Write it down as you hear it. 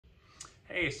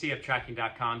Hey,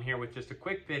 cftracking.com here with just a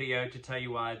quick video to tell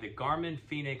you why the Garmin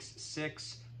Fenix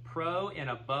 6 Pro and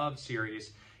Above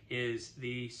series is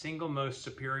the single most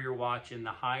superior watch in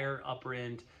the higher upper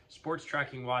end sports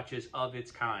tracking watches of its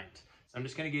kind. So I'm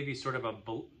just going to give you sort of a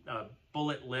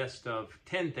bullet list of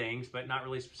 10 things, but not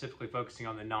really specifically focusing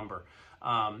on the number.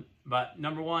 But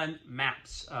number one,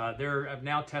 maps. I've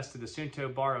now tested the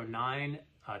Suunto Baro 9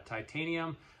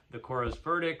 Titanium, the Coros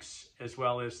Vertix, as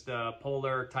well as the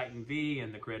Polar Titan V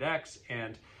and the Grid X,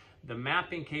 and the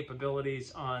mapping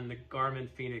capabilities on the Garmin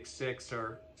Fenix 6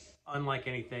 are unlike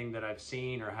anything that I've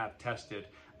seen or have tested.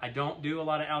 I don't do a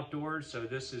lot of outdoors, so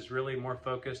this is really more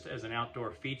focused as an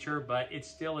outdoor feature, but it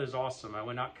still is awesome. I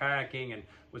went out kayaking and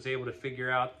was able to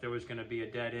figure out there was going to be a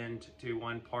dead end to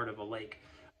one part of a lake.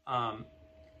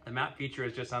 The map feature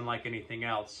is just unlike anything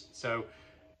else. So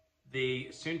the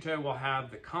Suunto will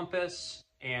have the compass,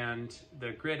 and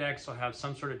the Grid X will have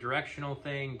some sort of directional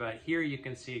thing, but here you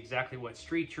can see exactly what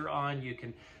street you're on. You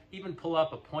can even pull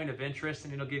up a point of interest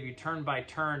and it'll give you turn by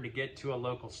turn to get to a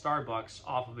local Starbucks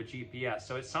off of a GPS.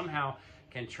 So it somehow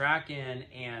can track in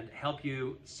and help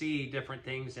you see different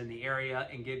things in the area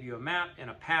and give you a map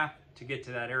and a path to get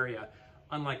to that area,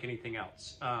 unlike anything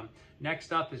else.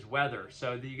 Next up is weather.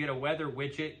 So you get a weather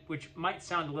widget, which might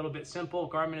sound a little bit simple.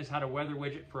 Garmin has had a weather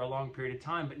widget for a long period of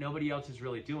time, but nobody else is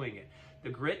really doing it. The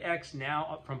Grid X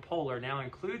now from Polar now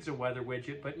includes a weather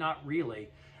widget, but not really.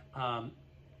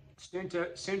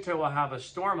 Suunto will have a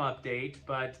storm update,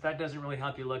 but that doesn't really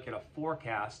help you look at a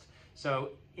forecast. So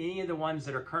any of the ones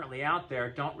that are currently out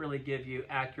there don't really give you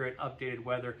accurate updated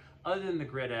weather other than the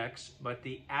Grid X, but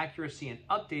the accuracy and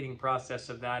updating process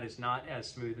of that is not as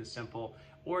smooth and simple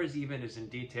or as even as in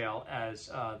detail as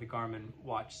the Garmin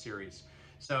watch series.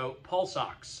 So pulse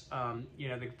ox,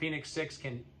 the Fenix 6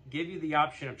 can give you the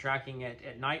option of tracking it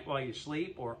at night while you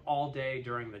sleep or all day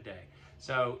during the day.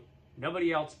 So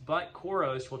nobody else but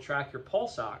Coros will track your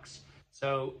pulse ox.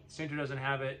 So Suunto doesn't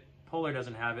have it, Polar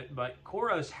doesn't have it, but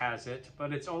Coros has it,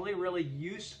 but it's only really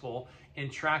useful in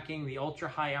tracking the ultra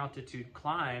high altitude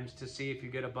climbs to see if you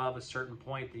get above a certain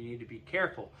point that you need to be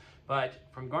careful. But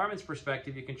from Garmin's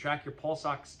perspective, you can track your pulse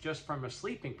ox just from a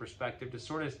sleeping perspective to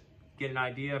sort of get an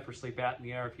idea for sleep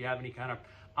apnea or if you have any kind of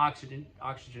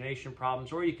oxygenation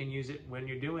problems, or you can use it when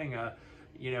you're doing a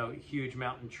huge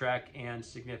mountain trek and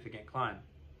significant climb.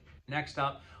 Next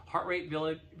up, heart rate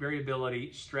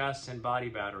variability, stress, and body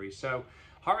battery. So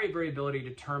heart rate variability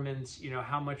determines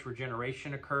how much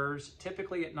regeneration occurs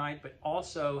typically at night, but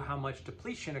also how much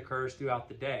depletion occurs throughout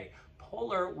the day.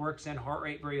 Polar works in heart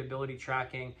rate variability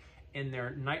tracking in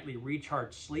their nightly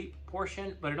recharge sleep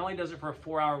portion, but it only does it for a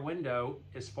 4-hour window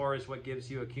as far as what gives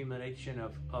you accumulation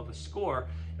of a score.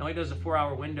 It only does a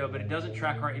 4-hour window, but it doesn't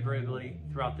track heart rate variability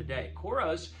throughout the day.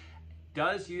 Coros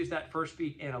does use that first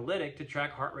beat analytic to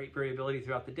track heart rate variability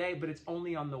throughout the day, but it's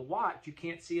only on the watch. You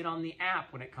can't see it on the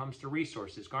app when it comes to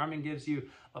resources. Garmin gives you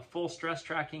a full stress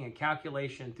tracking and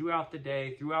calculation throughout the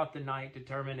day, throughout the night,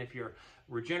 determine if you're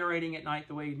regenerating at night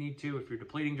the way you need to, if you're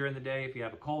depleting during the day, if you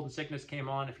have a cold and sickness came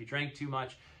on, if you drank too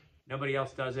much. Nobody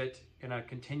else does it in a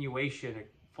continuation, a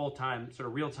full-time, sort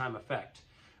of real-time effect.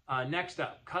 Next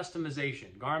up,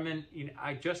 customization. Garmin,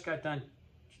 I just got done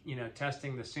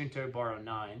testing the Suunto Baro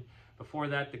 9. Before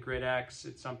that, the Grid X,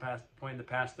 at some point in the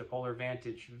past, the Polar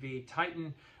Vantage V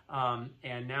Titan,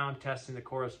 and now I'm testing the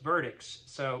Coros Vertix.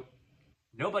 So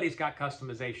nobody's got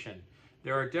customization.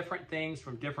 There are different things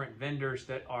from different vendors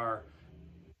that are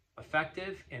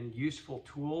effective and useful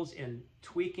tools in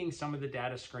tweaking some of the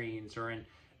data screens or in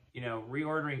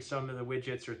reordering some of the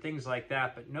widgets or things like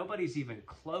that, but nobody's even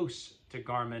close to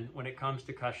Garmin when it comes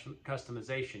to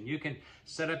customization. You can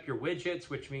set up your widgets,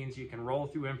 which means you can roll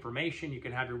through information. You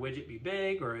can have your widget be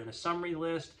big or in a summary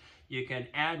list. You can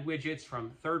add widgets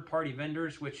from third-party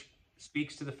vendors, which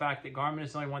speaks to the fact that Garmin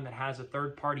is the only one that has a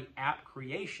third-party app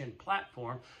creation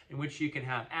platform in which you can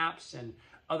have apps and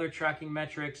other tracking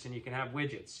metrics, and you can have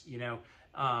widgets.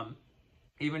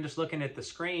 Even just looking at the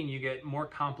screen, you get more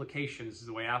complications, is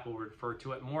the way Apple would refer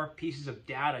to it, more pieces of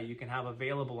data you can have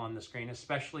available on the screen,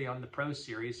 especially on the Pro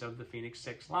series of the Fenix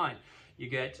 6 line. You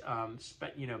get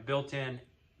built-in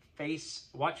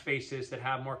watch faces that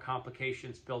have more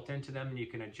complications built into them, and you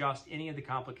can adjust any of the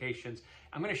complications.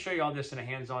 I'm going to show you all this in a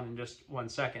hands-on in just 1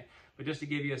 second, but just to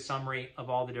give you a summary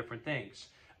of all the different things.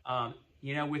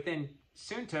 Within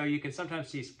Suunto, you can sometimes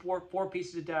see four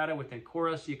pieces of data. Within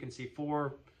Coros, you can see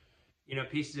 4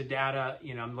 pieces of data.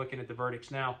 I'm looking at the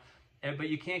Vertix now, but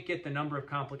you can't get the number of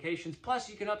complications. Plus,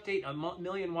 you can update a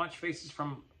million watch faces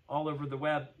from all over the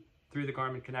web through the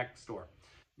Garmin Connect store.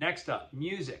 Next up,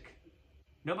 music.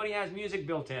 Nobody has music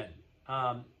built in.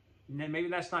 maybe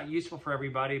that's not useful for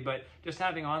everybody, but just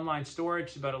having online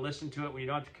storage to be able to listen to it when you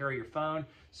don't have to carry your phone.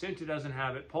 Suunto doesn't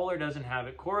have it, Polar doesn't have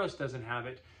it, Coros doesn't have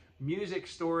it, music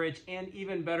storage, and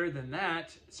even better than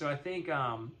that. So I think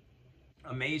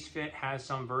Amazfit has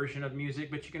some version of music,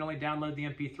 but you can only download the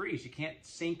MP3s. You can't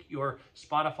sync your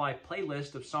Spotify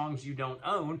playlist of songs you don't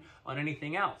own on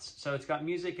anything else. So it's got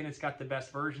music, and it's got the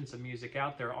best versions of music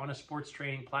out there on a sports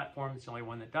training platform. It's the only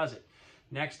one that does it.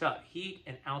 Next up, heat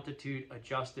and altitude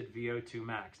adjusted VO2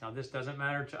 max. Now this doesn't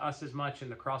matter to us as much in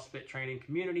the CrossFit training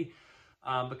community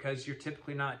because you're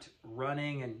typically not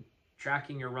running and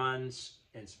tracking your runs,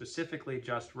 and specifically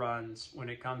just runs when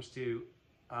it comes to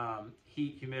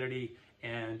heat, humidity,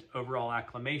 and overall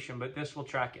acclimation, but this will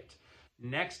track it.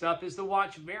 Next up is the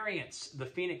watch variants, the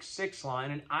Fenix 6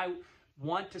 line, and I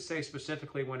want to say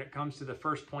specifically when it comes to the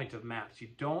first point of maps, you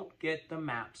don't get the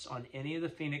maps on any of the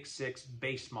Fenix 6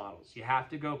 base models. You have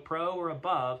to go Pro or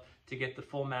above to get the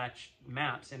full match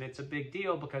maps, and it's a big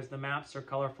deal because the maps are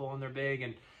colorful and they're big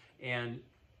and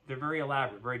they're very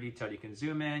elaborate, very detailed. You can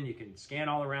zoom in, you can scan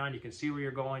all around, you can see where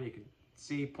you're going, you can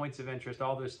see points of interest,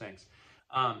 all those things.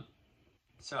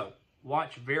 So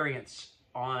watch variants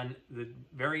on the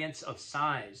variants of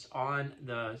size on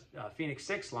the Fenix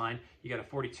 6 line. You got a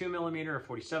 42 millimeter, a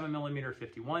 47 millimeter,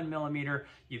 51 millimeter.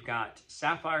 You've got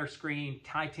sapphire screen,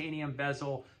 titanium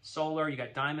bezel, solar. You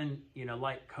got diamond,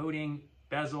 light coating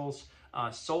bezels,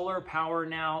 solar power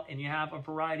now, and you have a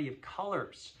variety of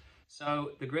colors.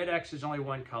 So the Grid X is only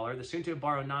one color. The Suunto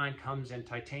Baro 9 comes in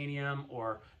titanium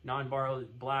or non-Baro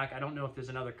black. I don't know if there's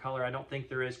another color. I don't think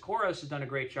there is. Coros has done a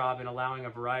great job in allowing a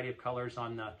variety of colors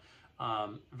on the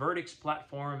Vertix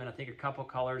platform, and I think a couple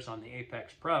colors on the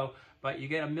Apex Pro. But you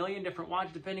get a million different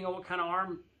watches depending on what kind of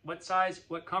arm, what size,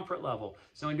 what comfort level.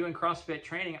 So in doing CrossFit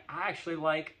training, I actually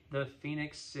like the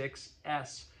Fenix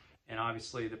 6S. And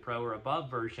obviously the Pro or above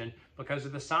version because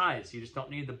of the size. You just don't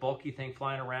need the bulky thing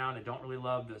flying around. I don't really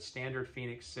love the standard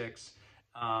Fenix 6,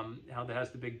 how that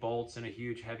has the big bolts and a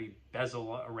huge heavy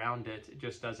bezel around it. It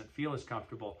just doesn't feel as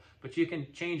comfortable. But you can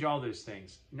change all those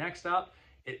things. Next up,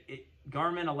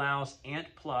 Garmin allows Ant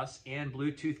Plus and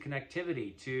Bluetooth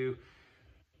connectivity to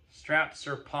straps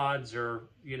or pods or,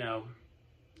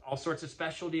 all sorts of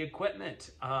specialty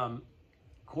equipment.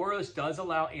 Coros does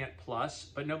allow Ant Plus,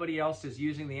 but nobody else is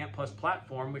using the Ant Plus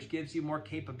platform, which gives you more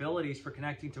capabilities for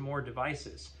connecting to more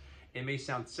devices. It may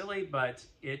sound silly, but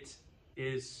it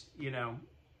is,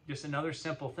 just another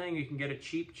simple thing. You can get a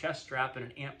cheap chest strap and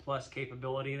an Ant Plus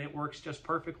capability, and it works just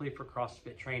perfectly for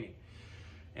CrossFit training.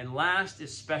 And last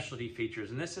is specialty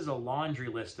features, and this is a laundry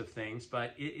list of things,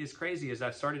 but it is crazy. As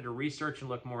I've started to research and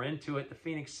look more into it, the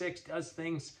Fenix 6 does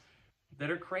things that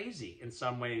are crazy in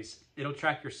some ways. It'll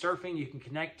track your surfing. You can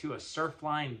connect to a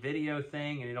Surfline video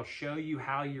thing, and it'll show you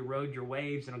how you rode your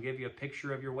waves, and it'll give you a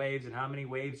picture of your waves and how many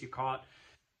waves you caught,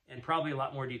 and probably a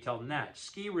lot more detail than that.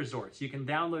 Ski resorts. You can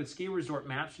download ski resort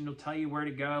maps, and it'll tell you where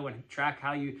to go and track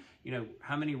how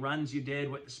how many runs you did,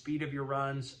 what the speed of your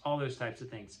runs, all those types of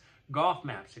things. Golf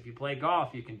maps. If you play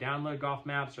golf, you can download golf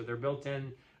maps, or they're built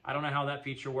in. I don't know how that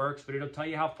feature works, but it'll tell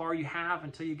you how far you have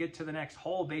until you get to the next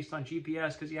hole based on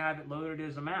GPS because you have it loaded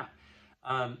as a map.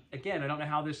 Again, I don't know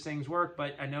how these things work,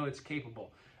 but I know it's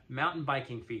capable. Mountain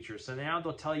biking features. So now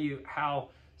they'll tell you how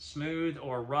smooth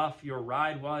or rough your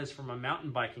ride was from a mountain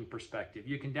biking perspective.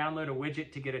 You can download a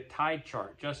widget to get a tide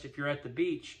chart. Just if you're at the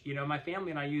beach, my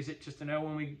family and I use it just to know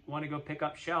when we want to go pick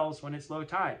up shells when it's low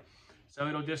tide. So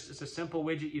it's a simple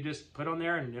widget you just put on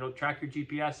there, and it'll track your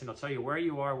GPS, and it'll tell you where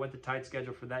you are, what the tide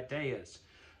schedule for that day is.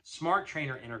 Smart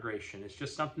trainer integration. It's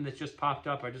just something that's just popped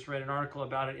up. I just read an article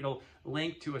about it. It'll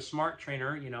link to a smart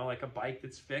trainer, like a bike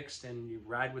that's fixed and you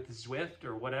ride with the Zwift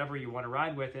or whatever you want to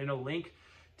ride with, and it'll link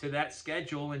to that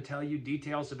schedule and tell you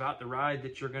details about the ride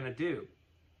that you're going to do.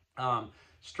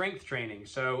 Strength training.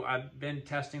 So I've been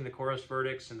testing the Coros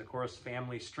Vertix and the Coros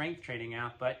family strength training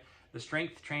app, but the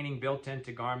strength training built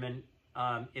into Garmin,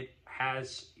 it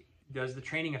does the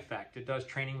training effect. It does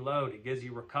training load. It gives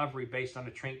you recovery based on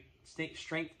a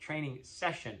strength training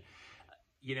session.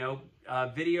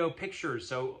 Video pictures.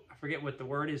 So I forget what the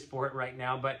word is for it right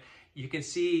now, but you can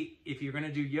see, if you're going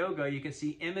to do yoga, you can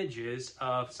see images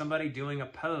of somebody doing a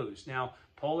pose. Now,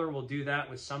 Polar will do that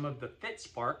with some of the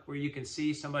FitSpark, where you can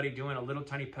see somebody doing a little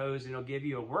tiny pose, and it'll give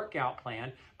you a workout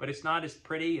plan, but it's not as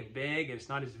pretty and big, and it's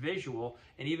not as visual.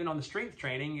 And even on the strength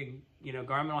training,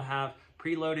 Garmin will have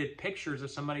preloaded pictures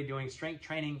of somebody doing strength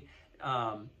training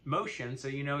motion, so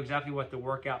you know exactly what the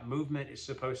workout movement is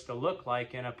supposed to look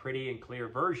like in a pretty and clear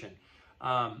version.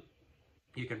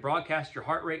 You can broadcast your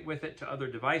heart rate with it to other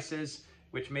devices.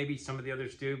 which maybe some of the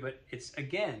others do, but it's,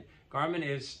 again, Garmin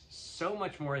is so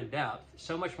much more in depth,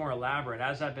 so much more elaborate.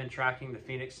 As I've been tracking the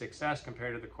Fenix 6S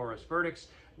compared to the Coros Vertix,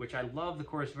 which I love the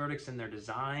Coros Vertix and their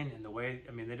design and the way,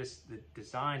 I mean, the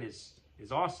design is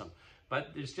awesome.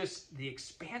 But there's just the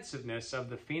expansiveness of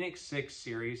the Fenix 6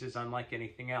 series is unlike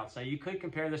anything else. Now you could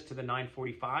compare this to the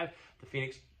 945. The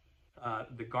Fenix,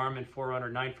 the Garmin Forerunner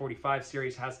 945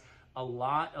 series has a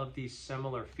lot of these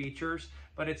similar features,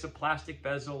 but it's a plastic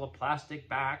bezel, a plastic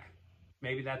back.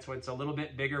 Maybe that's what's a little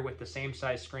bit bigger with the same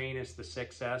size screen as the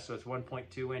 6S, so it's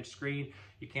 1.2-inch screen.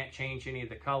 You can't change any of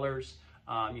the colors.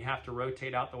 You have to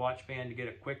rotate out the watch band to get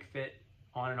a quick fit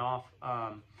on and off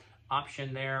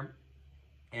option there.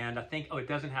 And I think, it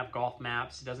doesn't have golf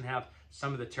maps. It doesn't have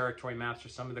some of the territory maps or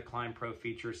some of the Climb Pro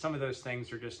features. Some of those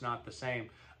things are just not the same.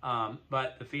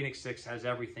 But the Fenix 6 has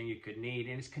everything you could need,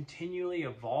 and it's continually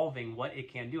evolving what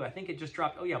it can do. I think it just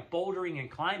dropped, bouldering and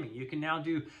climbing. You can now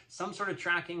do some sort of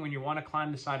tracking when you want to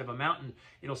climb the side of a mountain.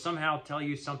 It'll somehow tell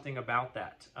you something about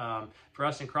that. For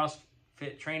us in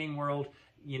CrossFit training world,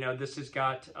 this has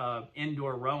got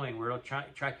indoor rowing where it'll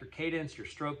track your cadence, your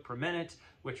stroke per minute,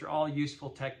 which are all useful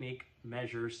technique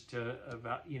measures to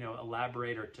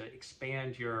elaborate or to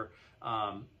expand your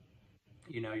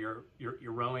your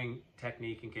rowing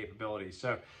technique and capabilities.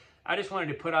 So I just wanted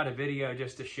to put out a video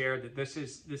just to share that this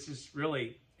is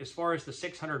really, as far as the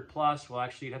 600 plus, well,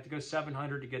 actually you'd have to go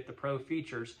 700 to get the pro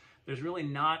features. There's really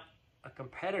not a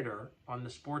competitor on the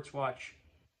sports watch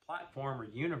platform or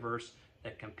universe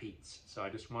that competes. So I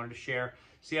just wanted to share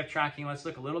CF tracking. Let's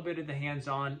look a little bit at the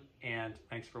hands-on, and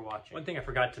thanks for watching. One thing I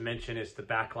forgot to mention is the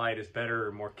backlight is better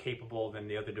or more capable than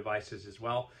the other devices as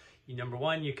well. Number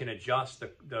one, you can adjust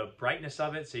the brightness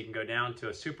of it, so you can go down to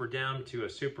a super dim to a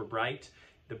super bright.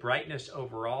 The brightness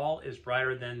overall is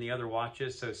brighter than the other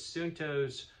watches. So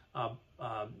Suunto's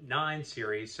 9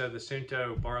 series, so the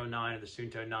Suunto Baro 9 or the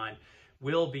Suunto 9,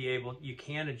 will be able, you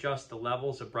can adjust the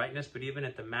levels of brightness, but even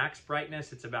at the max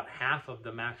brightness, it's about half of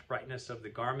the max brightness of the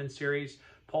Garmin series.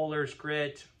 Polars,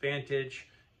 Grit, Vantage,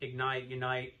 Ignite,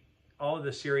 Unite, all of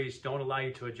the series don't allow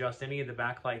you to adjust any of the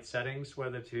backlight settings,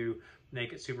 whether to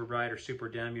make it super bright or super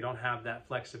dim. You don't have that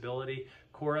flexibility.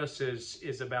 Coros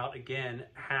is about, again,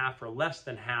 half or less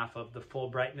than half of the full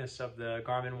brightness of the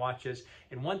Garmin watches.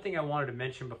 And one thing I wanted to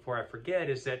mention before I forget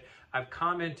is that I've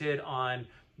commented on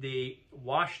the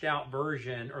washed out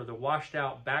version or the washed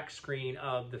out back screen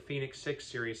of the Fenix 6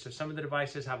 series. So some of the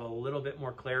devices have a little bit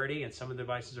more clarity and some of the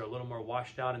devices are a little more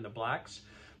washed out in the blacks.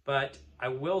 But I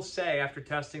will say, after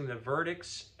testing the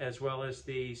Vertix as well as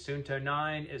the Suunto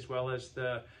 9 as well as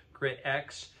the Grit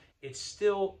X, it's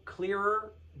still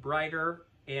clearer, brighter,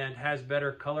 and has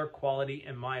better color quality,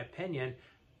 in my opinion,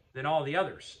 than all the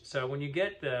others. So when you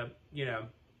get the,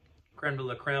 creme de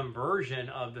la creme version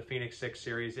of the Fenix 6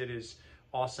 series, it is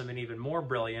awesome and even more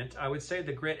brilliant. I would say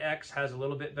the Grit X has a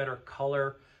little bit better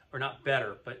color, or not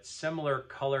better, but similar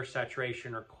color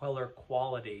saturation or color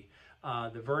quality.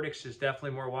 The Vertix is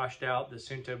definitely more washed out. The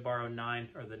Suunto Baro 9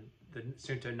 or the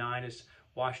Suunto 9 is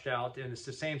washed out, and it's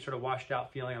the same sort of washed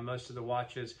out feeling on most of the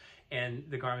watches, and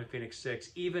the Garmin Fenix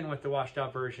 6, even with the washed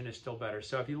out version, is still better.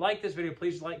 So if you like this video,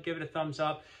 please give it a thumbs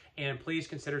up, and please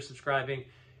consider subscribing.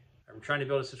 I'm trying to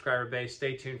build a subscriber base.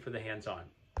 Stay tuned for the hands-on.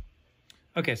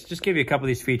 Okay, so just give you a couple of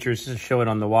these features to show it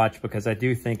on the watch, because I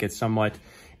do think it's somewhat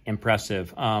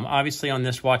impressive. Obviously on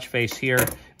this watch face here,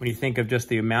 when you think of just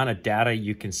the amount of data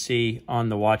you can see on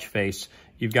the watch face,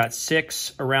 you've got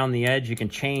 6 around the edge. You can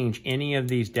change any of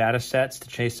these data sets to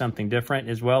chase something different,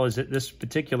 as well as this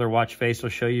particular watch face will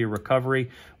show you your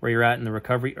recovery, where you're at in the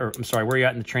recovery, or I'm sorry, where you're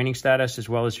at in the training status, as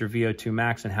well as your VO2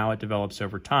 max and how it develops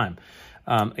over time.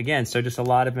 Again, so just a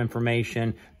lot of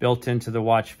information built into the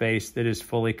watch face that is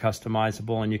fully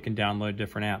customizable, and you can download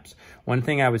different apps. One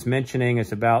thing I was mentioning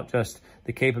is about just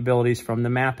the capabilities from the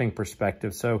mapping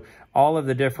perspective. So all of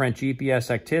the different GPS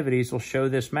activities will show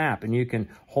this map, and you can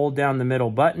hold down the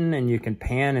middle button and you can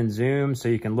pan and zoom, so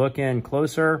you can look in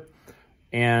closer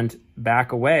and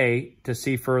back away to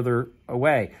see further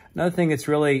away. Another thing that's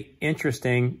really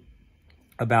interesting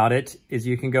about it is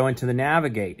you can go into the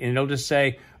navigate, and it'll just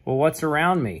say, well, what's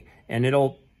around me? And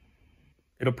it'll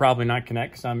probably not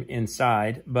connect because I'm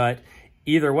inside, but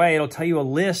either way, it'll tell you a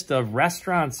list of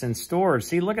restaurants and stores.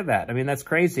 See, look at that. I mean, that's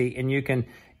crazy. And you can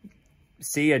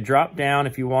see a drop down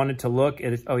if you wanted to look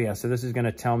at it. Oh yeah, so this is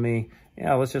gonna tell me,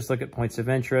 yeah, let's just look at points of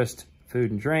interest, food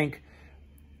and drink.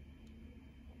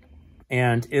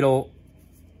 And it'll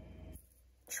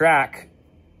track,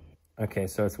 okay,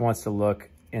 so it wants to look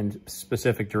in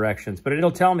specific directions, but it'll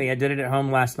tell me, I did it at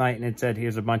home last night and it said,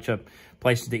 here's a bunch of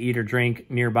places to eat or drink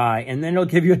nearby, and then it'll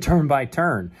give you a turn by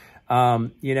turn.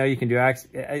 You know, you can do, I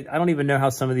don't even know how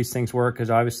some of these things work because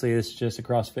obviously this is just a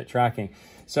CrossFit tracking.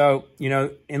 So, you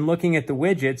know, in looking at the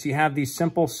widgets, you have these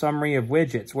simple summary of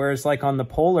widgets, whereas like on the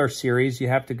Polar series, you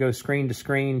have to go screen to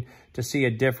screen to see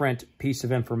a different piece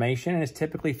of information. And it's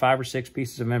typically 5 or 6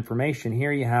 pieces of information.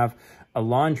 Here you have a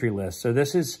laundry list. So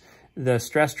this is the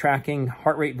stress tracking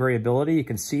heart rate variability. You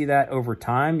can see that over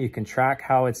time. You can track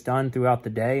how it's done throughout the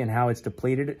day and how it's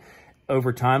depleted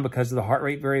over time because of the heart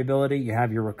rate variability. You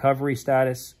have your recovery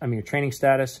status, your training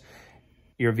status,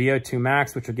 your VO2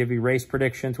 max, which will give you race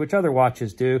predictions, which other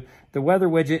watches do. The weather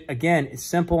widget, again, is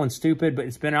simple and stupid, but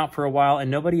it's been out for a while and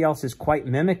nobody else is quite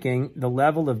mimicking the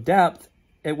level of depth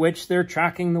at which they're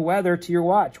tracking the weather to your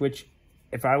watch, which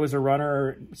if I was a runner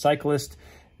or cyclist,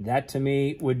 that to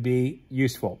me would be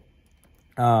useful.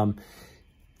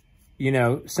 You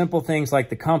know, simple things like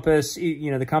the compass,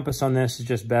 you know, the compass on this is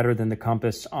just better than the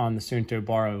compass on the Suunto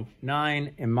Baro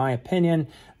 9, in my opinion.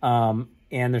 And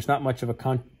there's not much of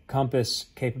a compass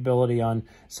capability on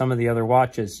some of the other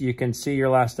watches. You can see your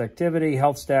last activity,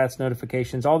 health stats,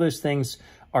 notifications, all those things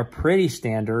are pretty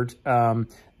standard.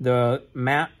 The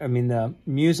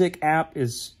music app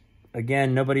is,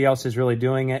 again, nobody else is really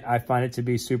doing it. I find it to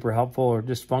be super helpful or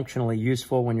just functionally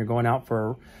useful when you're going out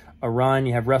for a run.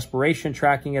 You have respiration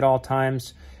tracking at all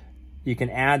times. You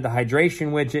can add the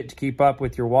hydration widget to keep up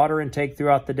with your water intake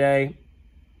throughout the day.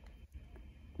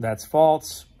 That's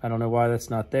false. I don't know why that's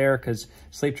not there because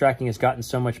sleep tracking has gotten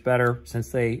so much better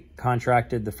since they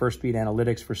contracted the First Beat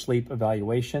Analytics for sleep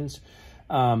evaluations.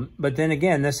 But then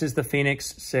again, this is the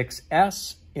Fenix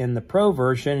 6S in the Pro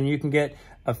version, and you can get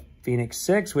a Fenix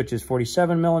 6, which is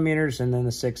 47 millimeters, and then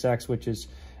the 6X, which is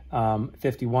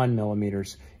 51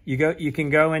 millimeters. You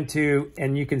can go into,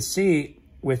 and you can see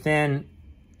within,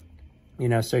 you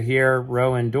know, so here,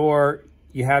 row and door,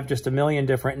 you have just a million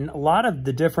different, and a lot of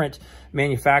the different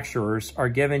manufacturers are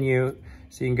giving you,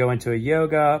 so you can go into a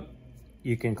yoga,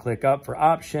 you can click up for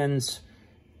options.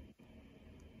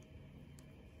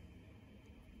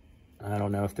 I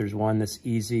don't know if there's one that's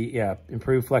easy. Yeah,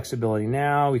 improve flexibility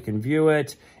now. We can view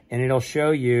it, and it'll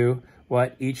show you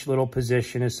what each little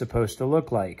position is supposed to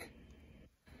look like,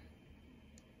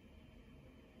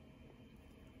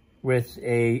 with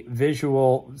a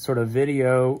visual sort of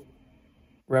video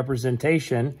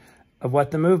representation of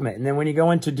what the movement. And then when you go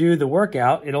in to do the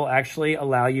workout, it'll actually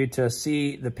allow you to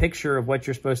see the picture of what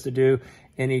you're supposed to do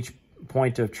in each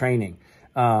point of training.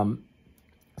 So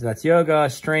that's yoga,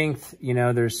 strength, you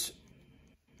know, there's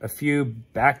a few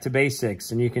back to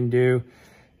basics, and you can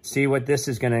see what this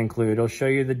is going to include. It'll show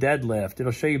you the deadlift.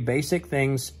 It'll show you basic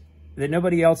things that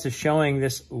nobody else is showing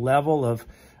this level of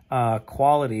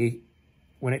quality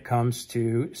when it comes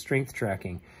to strength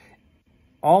tracking.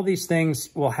 All these things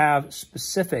will have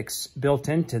specifics built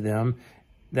into them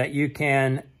that you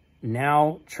can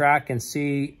now track and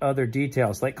see other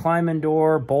details like climb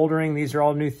indoor, bouldering. These are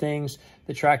all new things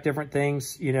that track different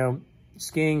things, you know,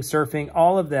 skiing, surfing,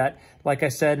 all of that. Like I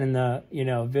said in the, you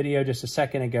know, video just a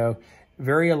second ago,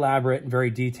 very elaborate and very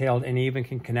detailed, and even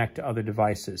can connect to other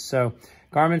devices. So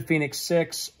Garmin Fenix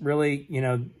 6, really, you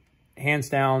know, hands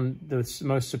down the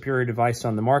most superior device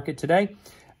on the market today.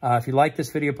 If you like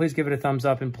this video, please give it a thumbs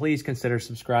up and please consider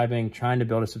subscribing, trying to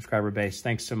build a subscriber base.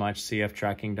 Thanks so much,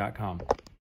 cftracking.com.